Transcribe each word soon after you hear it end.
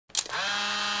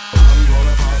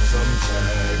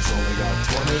tags, only got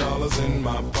 $20 in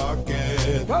my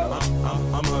pocket.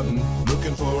 I'm hunting,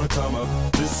 looking for a come up.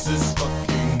 This is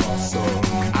fucking awesome.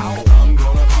 I'm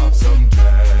gonna pop some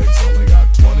tags, only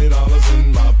got $20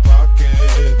 in my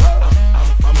pocket.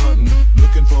 I'm hunting,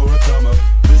 looking for a come up.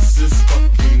 This is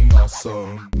fucking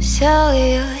awesome. So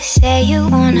you say you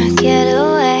wanna get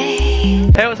away.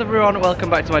 Hey, what's up everyone, welcome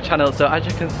back to my channel. So as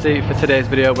you can see for today's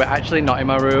video, we're actually not in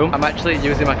my room. I'm actually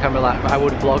using my camera like I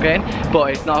would vlog in,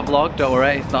 but it's not a vlog, don't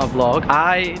worry, it's not a vlog.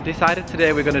 I decided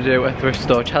today we're gonna do a thrift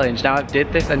store challenge. Now I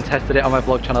did this and tested it on my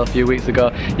vlog channel a few weeks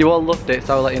ago. You all loved it,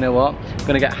 so I'll let you know what. I'm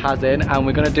gonna get Haz in and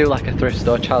we're gonna do like a thrift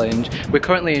store challenge. We're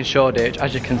currently in Shoreditch,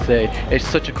 as you can see. It's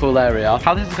such a cool area.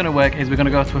 How this is gonna work is we're gonna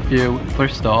go to a few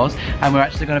thrift stores and we're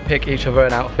actually gonna pick each other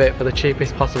an outfit for the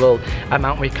cheapest possible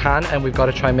amount we can, and we've got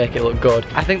to try and make it look good.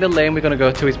 I think the lane we're going to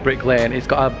go to is Brick Lane. It's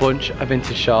got a bunch of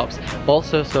vintage shops.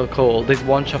 Also so cool, there's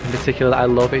one shop in particular that I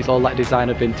love. It's all like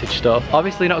designer vintage stuff.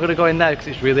 Obviously not going to go in there because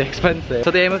it's really expensive.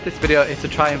 So the aim of this video is to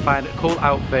try and find cool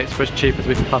outfits for as cheap as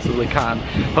we possibly can.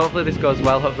 Hopefully this goes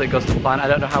well, hopefully it goes to plan. I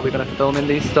don't know how we're going to film in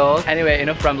these stores. Anyway,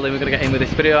 enough rambling, we're going to get in with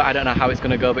this video. I don't know how it's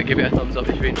going to go, but give it a thumbs up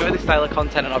if you enjoy this style of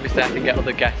content, and obviously I can get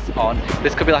other guests on.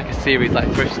 This could be like a series, like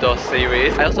thrift store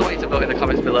series. I also want you to vote in the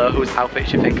comments below whose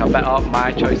outfits you think are better,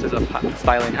 my choices of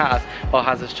styling Haz or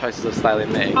Haz's choices of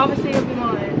styling me. Obviously it'll be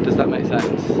mine. Does that make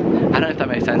sense? I don't know if that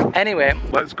makes sense. Anyway,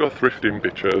 let's go thrifting,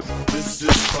 bitches. This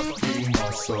is fucking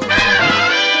awesome.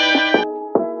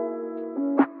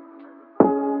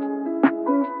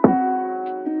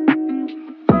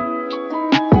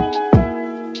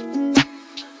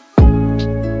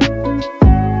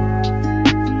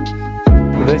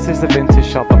 this is the vintage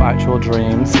shop of actual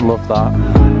dreams. Love that.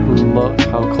 Look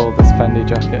how cool this Fendi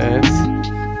jacket is.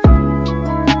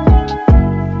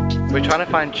 We're trying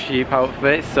to find cheap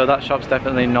outfits, so that shop's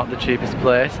definitely not the cheapest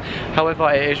place.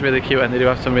 However, it is really cute and they do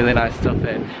have some really nice stuff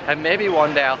in. And maybe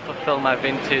one day I'll fulfill my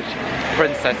vintage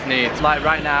princess needs. Like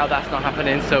right now, that's not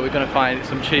happening, so we're gonna find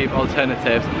some cheap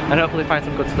alternatives and hopefully find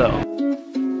some good stuff.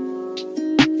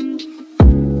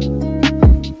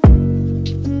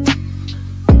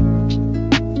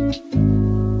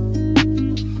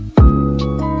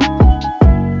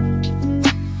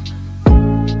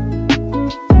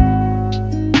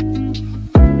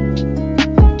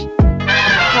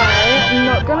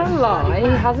 He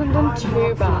hasn't done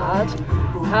too bad.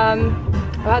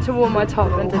 I've had to warm my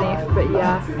top underneath, but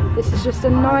yeah, this is just a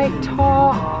night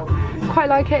top. Quite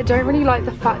like it. I don't really like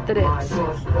the fact that it's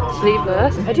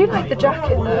sleeveless. I do like the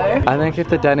jacket though. I think if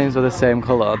the denims were the same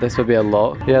colour, this would be a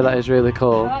look. Yeah, that is really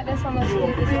cool. I like this on the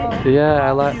sleeve as well. Yeah,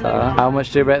 I like that. How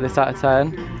much do you rate this out of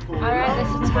 10? I rate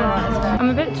this a 10 out of 10. I'm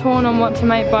a bit torn on what to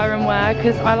make Byron wear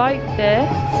because I like this.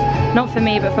 Not for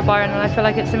me, but for Byron, and I feel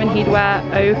like it's something he'd wear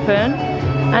open.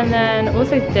 And then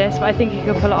also this, but I think he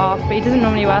could pull it off, but he doesn't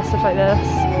normally wear stuff like this.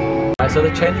 Right, so the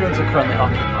change rooms are currently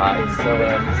occupied, so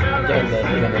I'm getting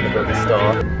naked in the middle of the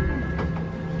store.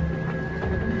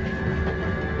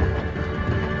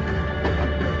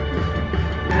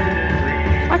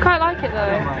 I quite like it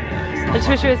though. I just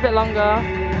wish it was a bit longer.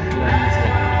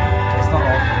 Yeah, it's not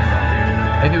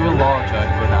awful. If it were larger, it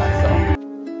would be nicer.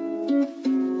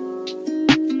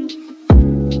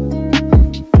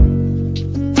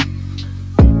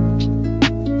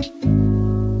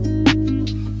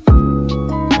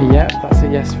 Yep, that's a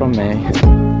yes from me.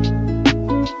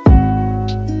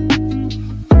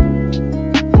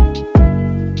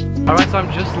 Alright, so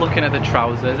I'm just looking at the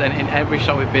trousers, and in every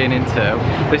shop we've been into,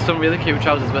 there's some really cute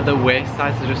trousers, but the waist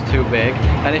size is just too big.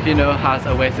 And if you know, Haz,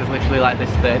 her waist is literally like this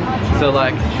thin. So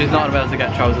like, she's not gonna be able to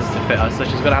get trousers to fit her, so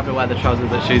she's gonna have to wear the trousers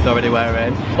that she's already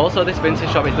wearing. Also, this vintage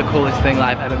shop is the coolest thing that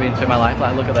I've ever been to in my life.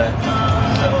 Like, look at this.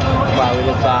 Wow, we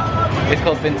love that. It's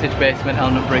called Vintage Basement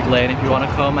on Brick Lane if you want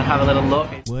to come and have a little look.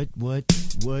 What?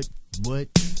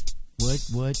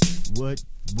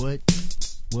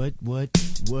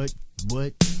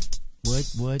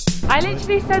 I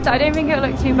literally said that I don't think it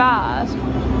would look too bad. I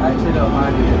actually don't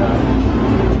mind you that.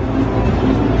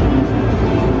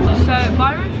 So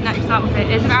Byron's next outfit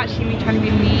isn't actually me trying to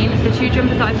be mean. The two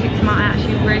jumpers that I picked him out I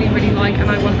actually really like, and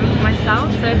I want them for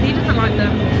myself. So if he doesn't like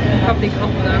them, I'll probably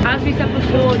cop them. As we said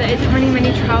before, there isn't really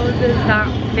many trousers that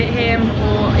fit him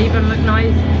or even look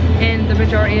nice in the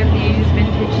majority of these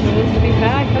vintage stores. To be fair,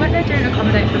 I feel like they don't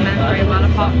accommodate for men very well,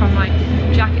 apart from like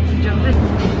jackets and jumpers.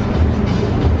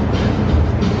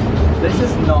 This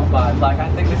is not bad. Like, I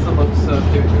think this will look so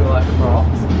cute with like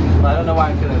crops. I don't know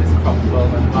why I'm feeling this crop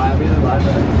moment, but I really like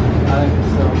it. I think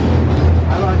it's so cool.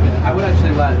 I like it. I would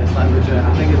actually wear this, like legit.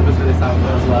 I think it goes with this outfit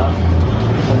as well.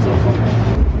 Thumbs up for me.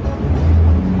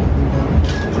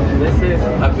 this is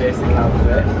a basic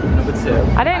outfit. Number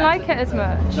 2. I don't like it as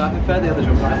much. No, I prefer the other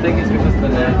jumper. I think it's because the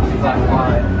neck is like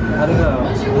wide. I don't know.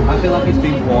 I feel like it's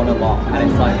been worn a lot and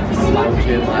it's like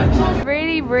slouching. Like. I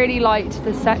really liked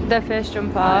the first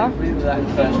jumper. I really like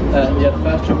the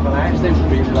first jumper. And I actually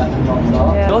really like the crops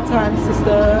off. Yeah. Your time,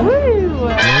 sister. Woo!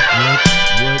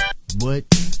 What?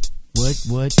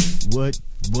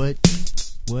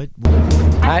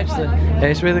 Actually,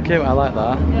 it's really cute. I like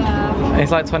that. Yeah.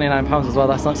 It's like £29 as well.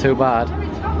 That's not too bad.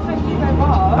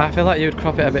 I feel like you'd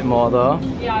crop it a bit more though.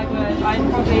 Yeah, I would.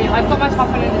 I've got my top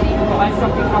on underneath, but I'd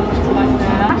probably crop it to like there.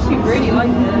 I actually really like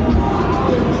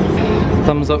it.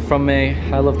 Thumbs up from me.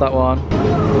 I love that one.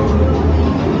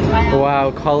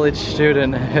 Wow, college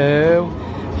student who?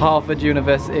 Harvard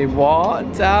University.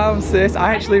 What? Damn, sis.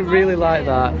 I actually really like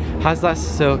that. How's that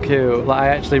so cute? Like, I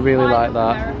actually really like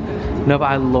that. No, but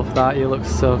I love that. You look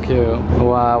so cute.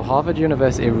 Wow, Harvard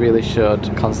University really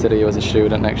should consider you as a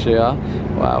student next year.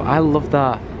 Wow, I love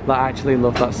that. Like, I actually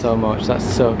love that so much. That's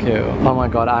so cute. Oh my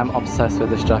god, I'm obsessed with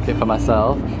this jacket for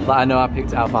myself. Like, I know I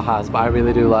picked it out for Haz, but I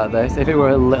really do like this. If it were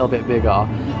a little bit bigger,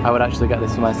 I would actually get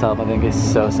this for myself. I think it's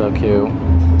so cute.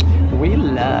 We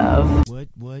love. I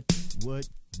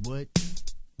can't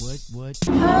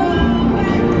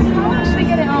actually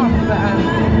get it on, but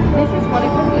this is what it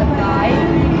would look like.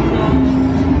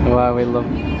 Wow, we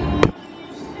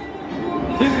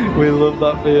love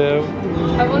that for you.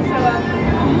 I've also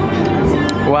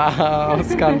wow,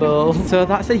 scandal. So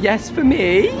that's a yes for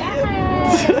me.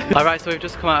 Alright, so we've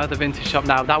just come out of the vintage shop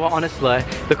now. That was honestly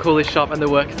the coolest shop, and the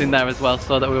work is in there as well,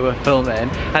 so that we were filming.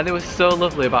 And they were so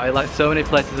lovely about it. Like, so many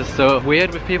places are so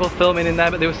weird with people filming in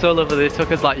there, but they were so lovely. They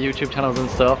took us like YouTube channels and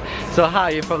stuff. So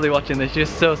hi, you're probably watching this. You're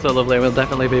so lovely. We'll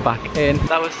definitely be back in.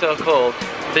 That was so cool.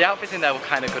 The outfits in there were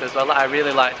kind of good as well. Like, I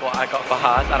really liked what I got for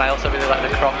Haz, and I also really liked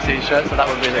the crop t-shirt, so that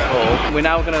was really cool. We're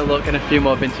now going to look in a few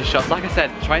more vintage shops. Like I said,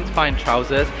 trying to find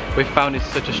trousers we found is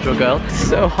such a struggle.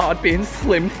 So hard being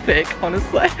slim thick, honestly.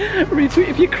 Retweet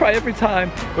if you cry every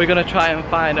time. We're going to try and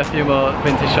find a few more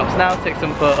vintage shops now, take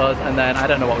some photos, and then I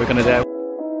don't know what we're going to do.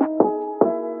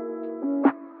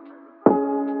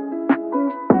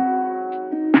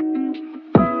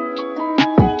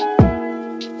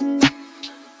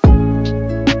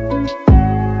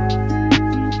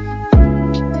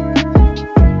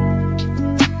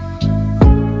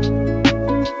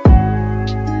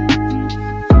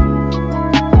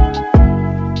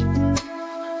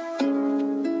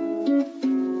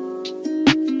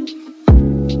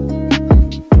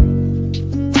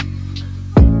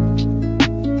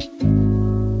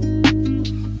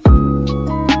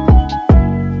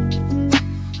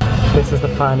 This is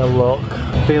the final look.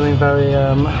 Feeling very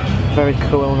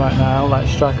cool right now, like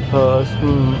strike a pose.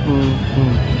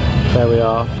 There we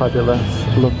are,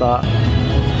 fabulous. Love that.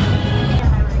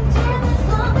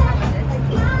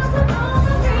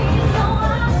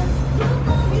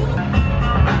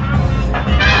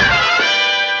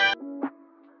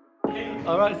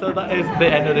 Alright, so that is the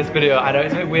end of this video. I know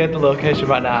it's a bit weird, the location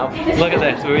right now. Look at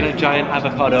this, we're in a giant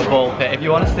avocado bowl pit. If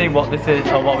you want to see what this is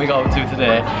or what we got up to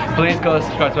today, please go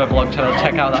subscribe to my vlog channel,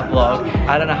 check out that vlog.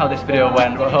 I don't know how this video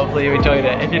went, but hopefully you enjoyed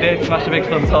it. If you did, smash a big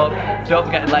thumbs up. Don't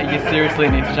forget, like, you seriously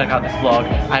need to check out this vlog.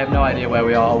 I have no idea where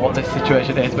we are or what this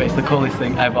situation is, but it's the coolest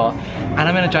thing ever. And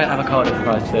I'm in a giant avocado, for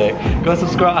Christ's sake. Go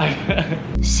subscribe.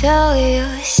 So you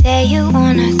say you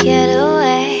wanna get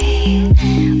away.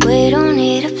 We don't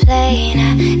need a plane,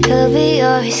 I could be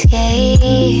your escape.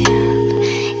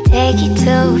 Take you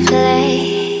to a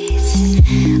place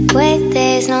where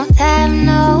there's no